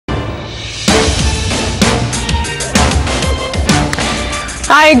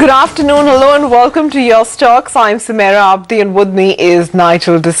Hi, good afternoon. Hello and welcome to Your Stocks. I'm Samira Abdi and with me is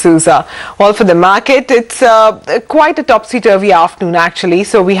Nigel D'Souza. Well, for the market, it's quite a topsy-turvy afternoon actually.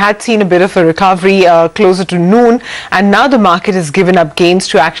 So we had seen a bit of a recovery closer to noon, and now the market has given up gains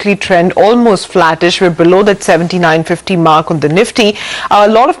to actually trend almost flattish. We're below that 79.50 mark on the Nifty. A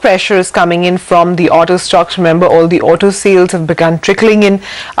lot of pressure is coming in from the auto stocks. Remember, all the auto sales have begun trickling in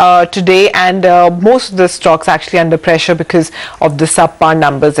today, and most of the stocks actually under pressure because of the subpar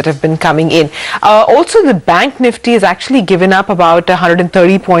numbers that have been coming in. Also, the bank Nifty has actually given up about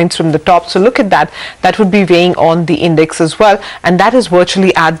 130 points from the top. So look at that. That would be weighing on the index as well. And that is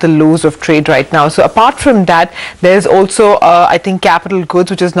virtually at the lows of trade right now. So apart from that, there's also, I think, capital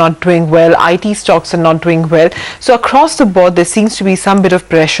goods, which is not doing well. IT stocks are not doing well. So across the board, there seems to be some bit of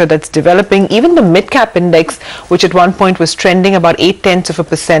pressure that's developing. Even the mid-cap index, which at one point was trending about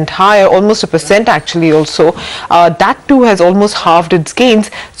 0.8% higher, almost 1% actually also, that too has almost halved its gains.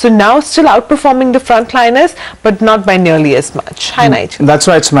 So now still outperforming the frontliners, but not by nearly as much. Hi, Nigel. That's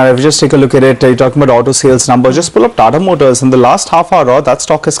right, Samara. If you just take a look at it, you're talking about auto sales numbers. Just pull up Tata Motors. In the last half hour, that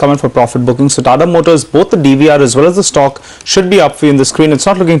stock is coming for profit booking. So Tata Motors, both the DVR as well as the stock should be up for you in the screen. It's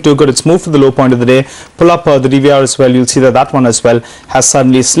not looking too good. It's moved to the low point of the day. Pull up the DVR as well. You'll see that that one as well has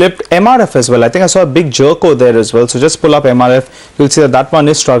suddenly slipped. MRF as well. I think I saw a big jerk over there as well. So just pull up MRF. You'll see that that one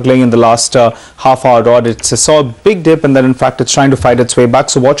is struggling in the last half hour. It saw a big dip, and then in fact it's trying to fight its way back.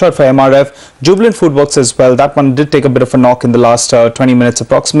 So watch out for MRF. Jubilant Foodworks as well. That one did take a bit of a knock in the last 20 minutes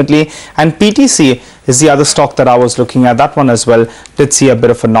approximately. And PTC is the other stock that I was looking at. That one as well did see a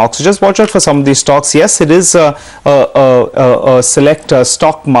bit of a knock. So just watch out for some of these stocks. Yes, it is a select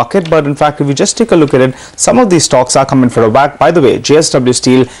stock market, but in fact, if you just take a look at it, some of these stocks are coming for a whack. By the way, JSW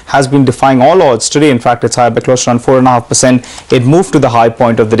Steel has been defying all odds today. In fact, it's higher by close to around 4.5%. It moved to the high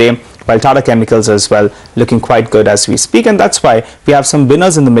point of the day, while Tata Chemicals as well looking quite good as we speak. And that's why we have some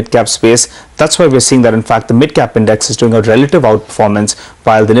winners in the mid-cap space. That's why we're seeing that in fact the mid-cap index is doing a relative outperformance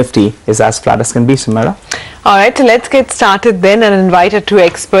while the Nifty is as flat as can be. Samara? Alright, so let's get started then and invite our two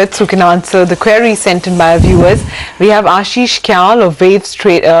experts who can answer the queries sent in by our viewers. We have Ashish Kyal of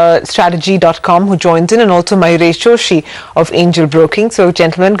wavestrategy.com who joins in, and also Mayuresh Joshi of Angel Broking. So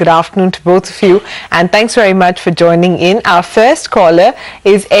gentlemen, good afternoon to both of you, and thanks very much for joining in. Our first caller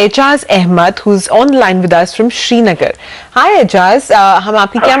is Ejaz Ahmed, who's online with us from Srinagar. Hi Ejaz, हम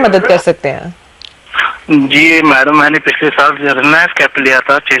आपकी क्या मदद कर सकते हैं? जी madam, मैंने पिछले साल रिलायंस कैप लिया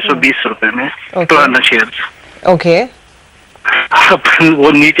था 620 रुपए में, पुराना शेयर। ओके।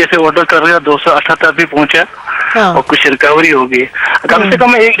 वो नीचे से ऑर्डर कर रहा 278 भी पहुंचा। हाँ। और कुछ रिकवरी होगी। कम से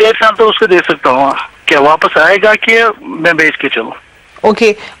कम 1-1.5 साल तो उसको दे सकता हूँ। क्या वापस आएगा कि मैं बेच के चलूँ?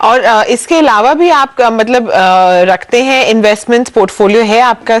 ओके। और इसके अलावा भी आप मतलब रखते हैं इन्वेस्टमेंट पोर्टफोलियो है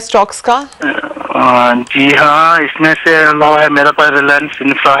आपका स्टॉक्स का? जी हाँ, इसमें से अलावा है मेरा पास रिलायंस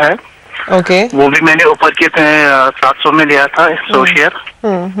इंफ्रा है। ओके। वो भी मैंने ऊपर के 700 में लिया था 100 शेयर।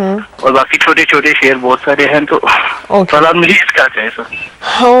 और बाकी छोटे छोटे शेयर बहुत सारे हैं, तो मुझे इसका चाहिए sir.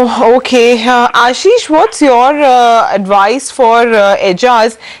 Okay, Ashish, what's your advice for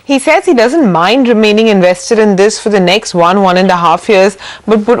Ejaz? He says he doesn't mind remaining invested in this for the next 1.5 years,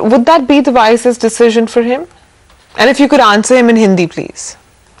 but would that be the wisest decision for him? And if you could answer him in Hindi, please.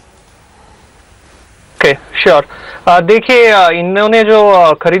 Okay, sure. देखिए, इन्होंने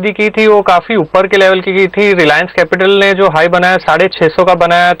जो खरीदी की थी वो काफी ऊपर के लेवल की थी। रिलायंस कैपिटल ने जो हाई बनाया 650 का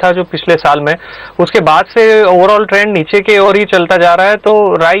बनाया था जो पिछले साल में, उसके बाद से ओवरऑल ट्रेंड नीचे की ओर ही चलता जा रहा है। तो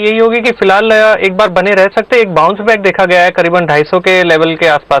राय यही होगी कि फिलहाल एक बार बने रह सकते। एक बाउंस बैक देखा गया है करीबन 250 के लेवल के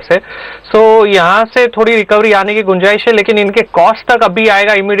आसपास से। सो यहाँ से थोड़ी रिकवरी आने की गुंजाइश है, लेकिन इनके कॉस्ट तक अभी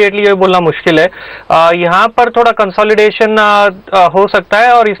आएगा इमीडिएटली ये बोलना मुश्किल है। यहाँ पर थोड़ा कंसोलिडेशन हो सकता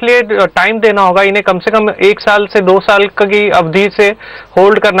है और इसलिए टाइम देना होगा इन्हें। कम से कम 1 साल से 2 साल की अवधि से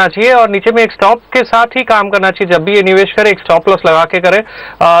होल्ड करना चाहिए और नीचे में एक स्टॉप के साथ ही काम करना चाहिए। जब भी ये निवेश करे एक स्टॉप लॉस लगा के करे,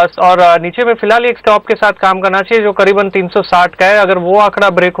 और नीचे में फिलहाल एक स्टॉप के साथ काम करना चाहिए जो करीबन 360 का है। अगर वो आंकड़ा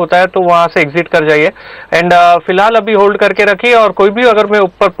ब्रेक होता है तो वहां से एग्जिट कर जाइए। एंड फिलहाल अभी होल्ड करके रखिए, और कोई भी अगर में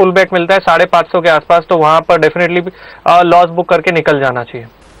ऊपर पुल बैक मिलता है 550 के आसपास तो वहां पर डेफिनेटली लॉस बुक करके निकल जाना चाहिए।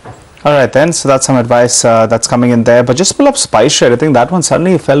 All right then, so that's some advice that's coming in there. But just pull up SpiceJet. I think that one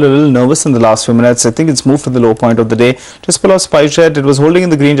suddenly felt a little nervous in the last few minutes. I think it's moved to the low point of the day. Just pull up SpiceJet. It was holding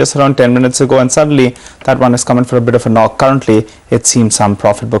in the green just around 10 minutes ago, and suddenly that one is coming for a bit of a knock. Currently, it seems some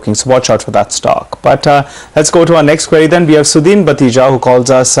profit booking, so watch out for that stock. But let's go to our next query then. We have Sudhin Batija who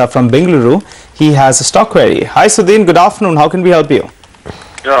calls us from Bengaluru. He has a stock query. Hi Sudhin, good afternoon. How can we help you?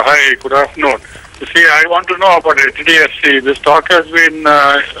 Yeah, hi, good afternoon. You see, I want to know about HDFC. The stock has been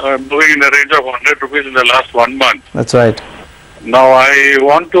moving in the range of 100 rupees in the last 1 month. That's right. Now I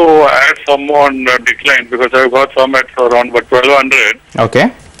want to add some on decline because I've got some at around 1200.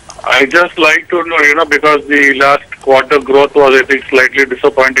 Okay. I just like to know, because the last quarter growth was, I think, slightly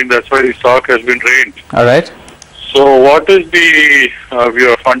disappointing. That's why the stock has been ranged. All right. So what is the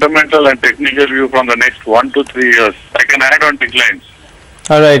view, fundamental and technical view from the next 1 to 3 years? I can add on declines.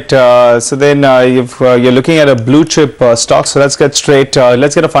 All right. So then you're looking at a blue chip stock. So let's get straight.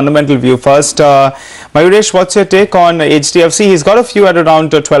 Let's get a fundamental view first. Mayuresh, what's your take on HDFC? He's got a few at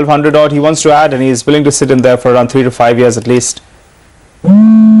around 1200 odd. He wants to add and he's willing to sit in there for around 3 to 5 years at least.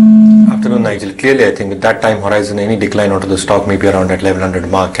 Afternoon, Nigel. Clearly, I think with that time horizon, any decline onto the stock maybe around that 1100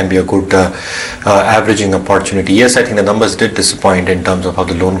 mark can be a good averaging opportunity. Yes, I think the numbers did disappoint in terms of how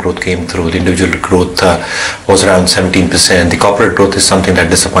the loan growth came through. The individual growth was around 17%. The corporate growth is something that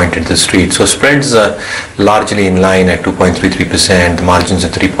disappointed the street. So spreads largely in line at 2.33%. The margins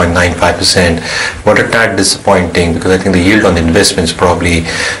at 3.95%. What a tad disappointing because I think the yield on the investments probably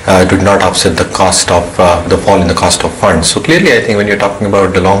did not offset the cost of the fall in the cost of funds. So clearly, I think when you're talking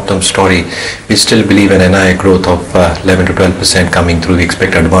about the long-term story, we still believe an NII growth of 11 to 12% coming through. We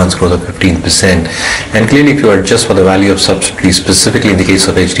expect advance growth of 15%. And clearly, if you adjust for the value of subsidies, specifically in the case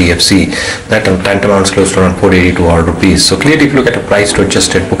of HDFC, that tantamounts close to around 482 odd rupees. So clearly, if you look at a price to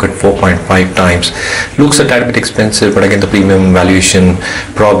adjusted book at 4.5 times, looks a tad bit expensive, but again, the premium valuation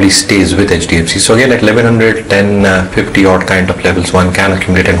probably stays with HDFC. So again, at 1100, 1050 odd kind of levels, one can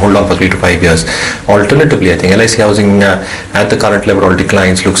accumulate and hold on for 3 to 5 years. Alternatively, I think LIC housing at the current level or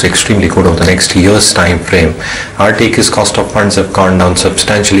declines looks extremely good over the next year's time frame. Our take is cost of funds have gone down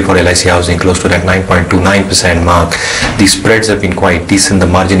substantially for LIC housing, close to that 9.29% mark. The spreads have been quite decent. The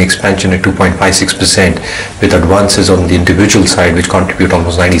margin expansion at 2.56% with advances on the individual side, which contribute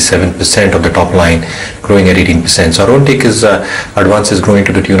almost 97% of the top line, growing at 18%. So our own take is advances growing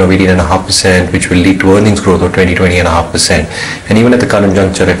to the tune of 18.5%, which will lead to earnings growth of 20.5%. And even at the current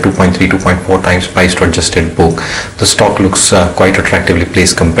juncture at 2.3, 2.4 times price to adjusted book, the stock looks quite attractively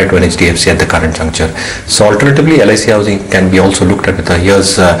placed compared to an HDFC at the current juncture. So alternatively, LIC housing can be also looked at with a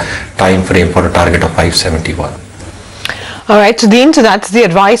year's time frame for a target of 571. All right, Sudheen, so that's the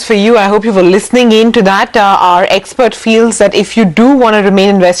advice for you. I hope you were listening in to that. Our expert feels that if you do want to remain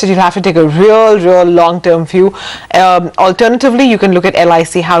invested, you'll have to take a real long-term view. Alternatively, you can look at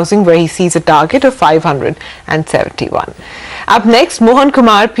LIC housing where he sees a target of 571. Up next, Mohan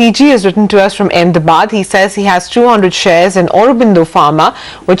Kumar, PG, has written to us from Ahmedabad. He says he has 200 shares in Aurobindo Pharma,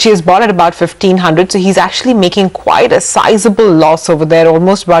 which he has bought at about 1500. So he's actually making quite a sizable loss over there,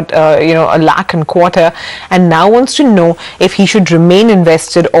 almost about a lakh and quarter, and now wants to know if he should remain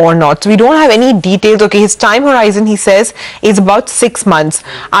invested or not. So we don't have any details. Okay, his time horizon, he says, is about 6 months.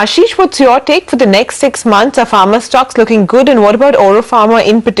 Ashish, what's your take for the next 6 months? Are pharma stocks looking good? And what about Oro Pharma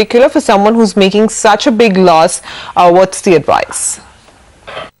in particular for someone who's making such a big loss? What's the advice?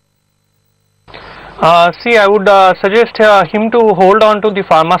 See, I would suggest him to hold on to the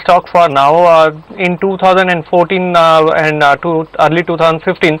pharma stock for now. In 2014 and early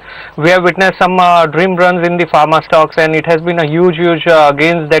 2015, we have witnessed some dream runs in the pharma stocks, and it has been a huge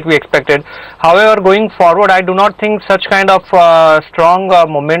gains that we expected. However, going forward, I do not think such kind of strong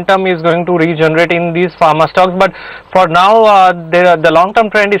momentum is going to regenerate in these pharma stocks. But for now, the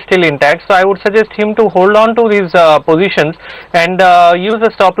long-term trend is still intact. So I would suggest him to hold on to these positions and use a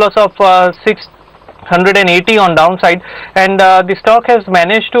stop loss of 680 on downside, and the stock has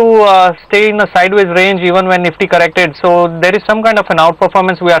managed to stay in a sideways range even when Nifty corrected. So there is some kind of an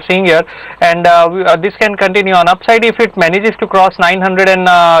outperformance we are seeing here, and this can continue on upside. If it manages to cross 900 and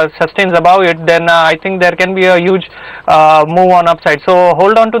sustains above it, then I think there can be a huge move on upside. So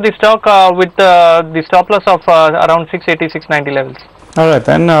hold on to the stock with the stop loss of around 680, 690 levels. All right,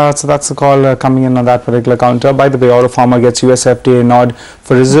 then, so that's the call coming in on that particular counter. By the way, Oro Pharma gets US FDA nod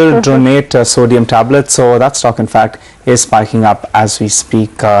for Risildronate sodium tablets. So that stock, in fact, is spiking up as we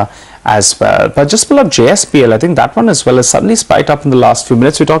speak as well. But just pull up JSPL. I think that one as well has suddenly spiked up in the last few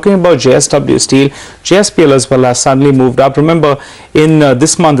minutes. We're talking about JSW Steel. JSPL as well has suddenly moved up. Remember, in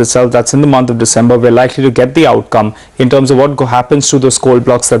this month itself, that's in the month of December, we're likely to get the outcome in terms of what happens to those coal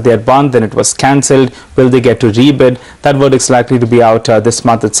blocks that they had won. Then it was cancelled. Will they get to rebid? That verdict's likely to be out this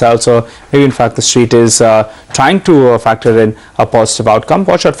month itself. So maybe in fact the street is trying to factor in a positive outcome.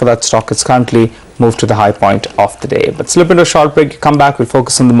 Watch out for that stock. It's currently moved to the high point of the day. But slip into a short break. Come back. We'll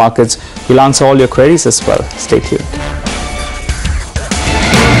focus on the markets. We'll answer all your queries as well. Stay tuned.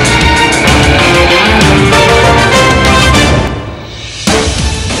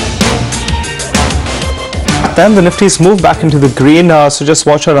 then the Nifty's moved back into the green, so just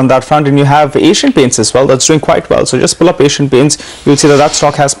watch out on that front. And you have Asian Paints as well, that's doing quite well. So just pull up Asian Paints, you'll see that that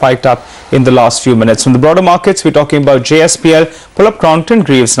stock has spiked up in the last few minutes. From the broader markets, we're talking about JSPL, pull up Crompton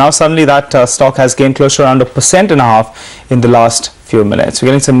Greaves. Now suddenly that stock has gained close to around 1.5% in the last few minutes. We're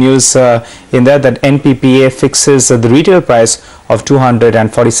getting some news in there that NPPA fixes the retail price of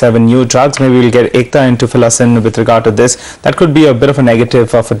 247 new drugs. Maybe we'll get Ekta in to fill us in with regard to this. That could be a bit of a negative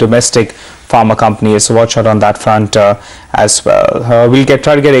for domestic pharma companies, so watch out on that front as well. We'll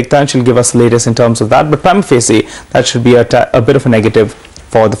try to get Ekta and she'll give us the latest in terms of that, but prima facie that should be a bit of a negative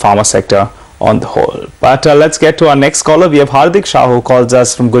for the pharma sector on the whole. But let's get to our next caller. We have Hardik Shah who calls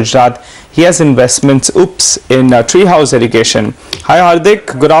us from Gujarat. He has investments in Treehouse Education. Hi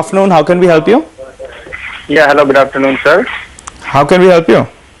Hardik, good afternoon. How can we help you? Yeah, hello, good afternoon, sir. How can we help you?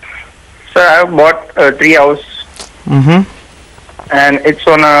 Sir, I have bought a Treehouse. And it's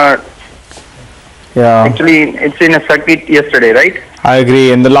on a... Actually, it's in a circuit yesterday, right? I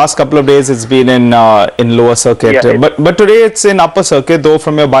agree. In the last couple of days, it's been in lower circuit. Yeah, but today it's in upper circuit, though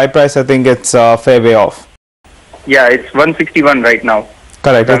from your buy price, I think it's fair way off. Yeah, it's 161 right now.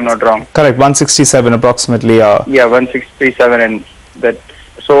 Correct. If I'm not wrong. Correct. 167 approximately. Yeah, 167 and that.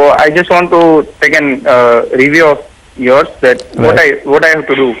 So I just want to take a review of yours that what I have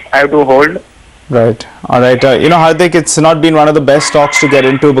to do. I have to hold. Right. All right. Hardik, it's not been one of the best stocks to get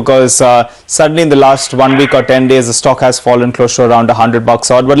into because suddenly in the last 1 week or 10 days, the stock has fallen close to around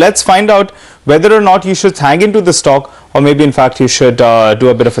 $100 odd. But let's find out whether or not you should hang into the stock or maybe in fact you should do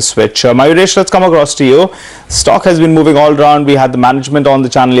a bit of a switch. Mayuresh, let's come across to you. Stock has been moving all around. We had the management on the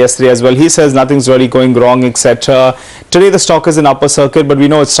channel yesterday as well. He says nothing's really going wrong, etc. Today the stock is in upper circuit, but we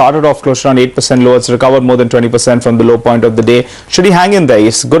know it started off close to around 8% low. It's recovered more than 20% from the low point of the day. Should he hang in there?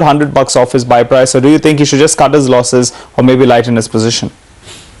 He's good $100 off his buy price, or do you think he should just cut his losses or maybe lighten his position?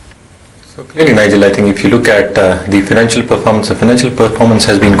 So clearly, Nigel, I think if you look at the financial performance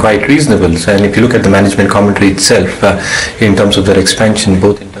has been quite reasonable. So, and if you look at the management commentary itself, in terms of their expansion,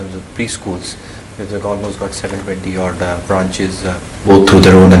 both in terms of preschools, they've almost got 720 odd branches, both through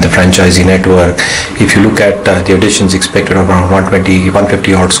their own and the franchisee network. If you look at the additions expected of around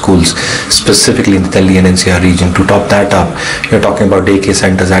 150 odd schools, specifically in the Delhi and NCR region, to top that up, you're talking about daycare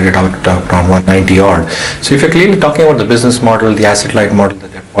centers added out around 190 odd. So if you're clearly talking about the business model, the asset-light model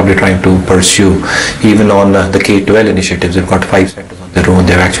that they're probably trying to pursue, even on the K-12 initiatives, they've got 5 centers on their own.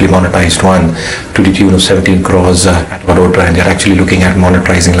 They've actually monetized one to the tune of 17 crores at Vadodara, and they're actually looking at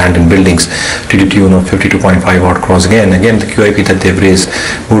monetizing land and buildings to the tune of 52.5 odd crores. Again, the QIP that they've raised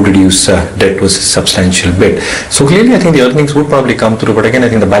would reduce debt to a substantial bit. So clearly, I think the earnings would probably come through, but again, I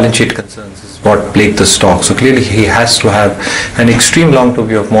think the balance sheet concerns is what plagued the stock. So clearly, he has to have an extreme long-term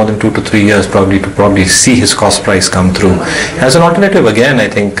view of more than 2 to 3 years to see his cost price come through. As an alternative, again, I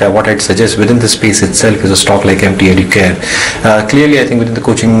think what I'd suggest within the space itself is a stock like MT Educare. Clearly, I think within the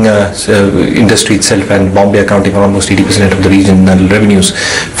coaching industry itself, and Bombay accounting for almost 80% of the regional revenues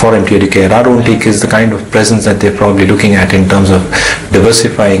for MT Educare, our own take is the kind of presence that they're probably looking at in terms of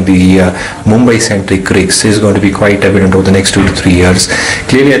diversifying the Mumbai-centric rigs is going to be quite evident over the next 2 to 3 years.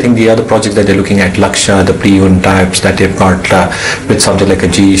 Clearly, I think the other projects that they're looking at, Laksha, the pre-owned types that they've got with something like a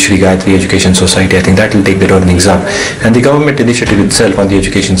G Shri Gayatri Education Society, I think that will take their earnings up. And the government initiative itself on the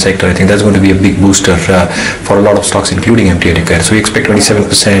education sector, I think that's going to be a big booster for a lot of stocks, including MT Educare. So we expect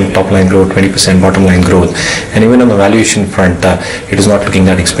 27% top line growth, 20% bottom line growth, and even on the valuation front, it is not looking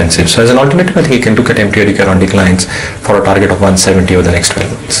that expensive. So as an alternative, I think you can look at MT Educare on declines for a target of 170 over the next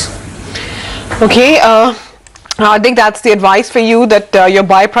 12 months. Okay. I think that's the advice for you, that your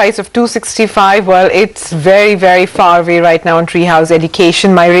buy price of 265, well, it's very, very far away right now on Treehouse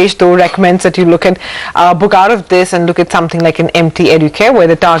Education. Mayuresh, though, recommends that you look at book out of this and look at something like an MT Educare, where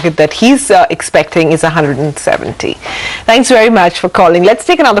the target that he's expecting is 170. Thanks very much for calling. Let's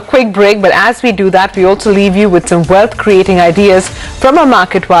take another quick break, but as we do that, we also leave you with some wealth creating ideas from our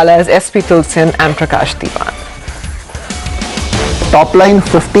market wallahs, SP Tulsian and Prakash Diwan. Top line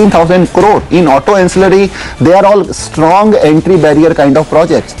 15,000 crore in auto ancillary. They are all strong entry barrier kind of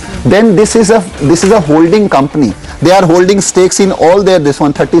projects. Then this is a holding company. They are holding stakes in all their, this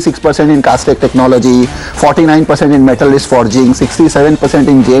one 36% in Castec Technology, 49% in Metalist Forging, 67%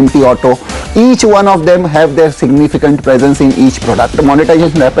 in JMT Auto. Each one of them have their significant presence in each product. The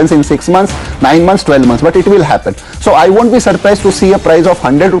monetization happens in 6 months, 9 months, 12 months, but it will happen. So I won't be surprised to see a price of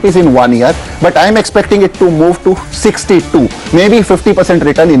 100 rupees in 1 year, but I am expecting it to move to 62, maybe 50%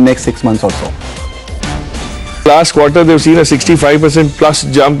 return in next 6 months or so. Last quarter, they've seen a 65% plus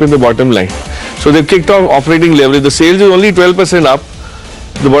jump in the bottom line. So they've kicked off operating leverage. The sales is only 12% up,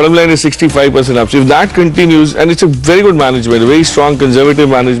 The bottom line is 65% up. So if that continues, and it's a very good management, a very strong conservative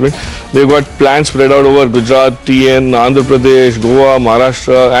management. They've got plans spread out over Gujarat, TN, Andhra Pradesh, Goa,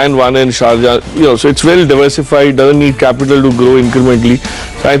 Maharashtra, and one in Sharjah. So it's well diversified, doesn't need capital to grow incrementally.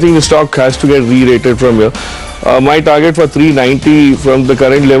 So I think the stock has to get re-rated from here. My target for 390 from the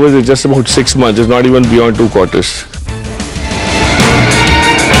current levels is just about 6 months. It's not even beyond 2 quarters.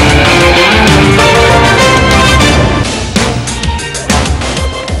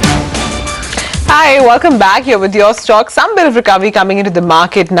 Hi, welcome back. You're with your stock. Some bit of recovery coming into the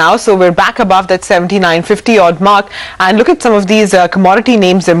market now. So we're back above that 79.50 odd mark. And look at some of these commodity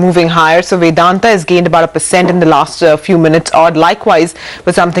names. They're moving higher. So Vedanta has gained about 1% in the last few minutes odd. Likewise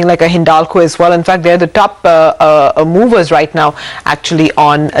with something like a Hindalco as well. In fact, they're the top movers right now actually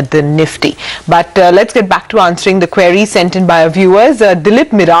on the Nifty. But let's get back to answering the queries sent in by our viewers. Dilip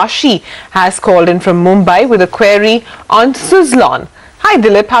Mirashi has called in from Mumbai with a query on Suzlon. Hi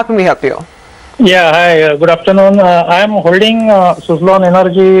Dilip, how can we help you? Yeah, hi, good afternoon. I am holding Suzlon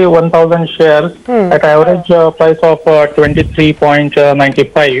Energy 1000 shares at average price of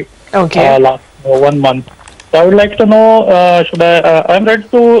 23.95 last 1 month. So I would like to know, I'm ready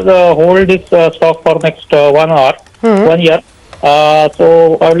to hold this stock for next 1 hour, 1 year.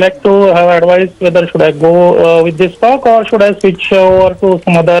 So I would like to have advice whether should I go with this stock or should I switch over to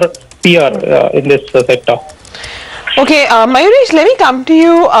some other peer in this sector. Okay, Mayuresh, let me come to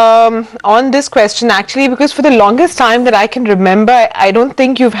you on this question actually, because for the longest time that I can remember, I don't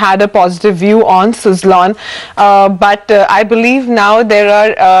think you've had a positive view on Suzlon, but I believe now there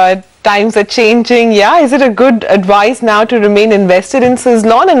are times are changing. Yeah, is it a good advice now to remain invested in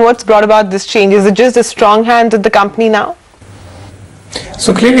Suzlon, and what's brought about this change? Is it just the strong hands of the company now?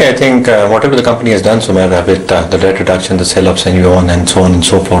 So clearly, I think whatever the company has done, Sumera, with the debt reduction, the sell-ups and so on and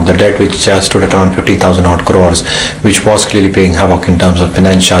so forth, the debt which stood at around 50,000 odd crores, which was clearly playing havoc in terms of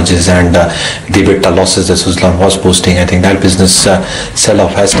finance charges and the EBITDA losses that Suzlon was posting. I think that business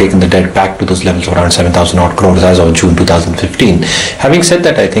sell-off has taken the debt back to those levels of around 7,000 odd crores as of June 2015. Having said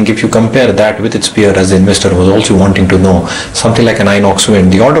that, I think if you compare that with its peer, as the investor was also wanting to know, something like an Inox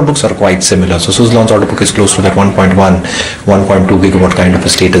Wind, the order books are quite similar. So Suzlon's order book is close to that 1.1, 1.2 gigawatt kind of a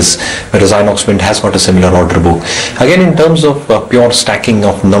status, whereas Inox Wind has got a similar order book. Again, in terms of pure stacking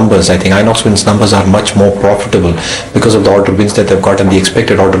of numbers, I think Inox Wind's numbers are much more profitable because of the order wins that they've got and the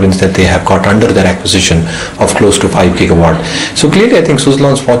expected order wins that they have got under their acquisition of close to 5 gigawatt. So clearly, I think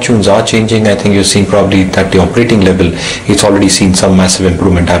Suzlon's fortunes are changing. I think you've seen probably that the operating level, it's already seen some massive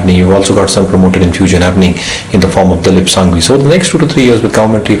improvement happening. You've also got some promoted infusion happening in the form of Dilip Sanghvi. So the next 2 to 3 years with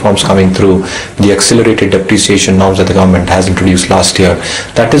government reforms coming through, the accelerated depreciation norms that the government has introduced last year,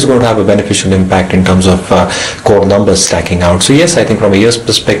 that is going to have a beneficial impact in terms of core numbers stacking out. So yes, I think from a year's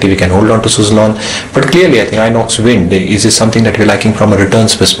perspective, we can hold on to Suzlon, but clearly I think Inox Wind is something that we're lacking from a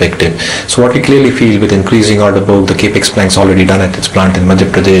returns perspective. So what we clearly feel with increasing order book, the capex planks already done at its plant in Madhya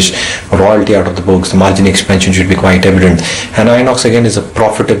Pradesh, royalty out of the books, the margin expansion should be quite evident, and Inox again is a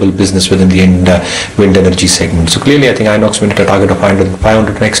profitable business within the wind energy segment. So clearly I think Inox Wind at a target of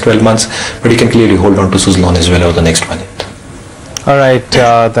 500 next 12 months, but you can clearly hold on to Suzlon as well over the next 1 year. All right,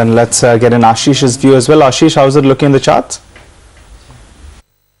 then let's get in Ashish's view as well. Ashish, how's it looking in the charts?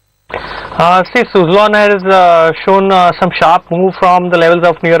 See, Suzlon has shown some sharp move from the levels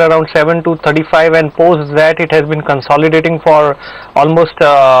of near around 7 to 35, and post that it has been consolidating for almost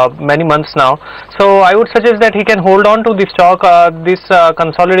many months now. So I would suggest that he can hold on to the stock. This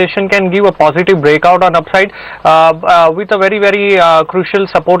consolidation can give a positive breakout on upside with a very crucial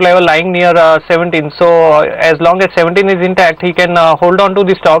support level lying near 17. So as long as 17 is intact, he can hold on to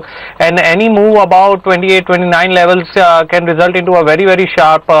the stock, and any move about 28, 29 levels can result into a very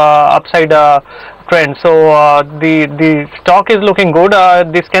sharp upside trend. So the stock is looking good.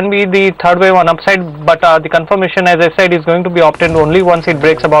 This can be the third wave on upside, but the confirmation, as I said, is going to be obtained only once it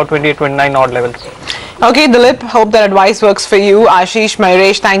breaks about 28, 29 odd levels. Okay, Dilip, hope that advice works for you. Ashish,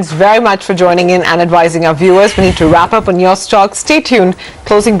 Mayuresh, thanks very much for joining in and advising our viewers. We need to wrap up on your stock. Stay tuned.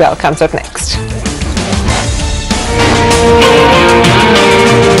 Closing bell comes up next.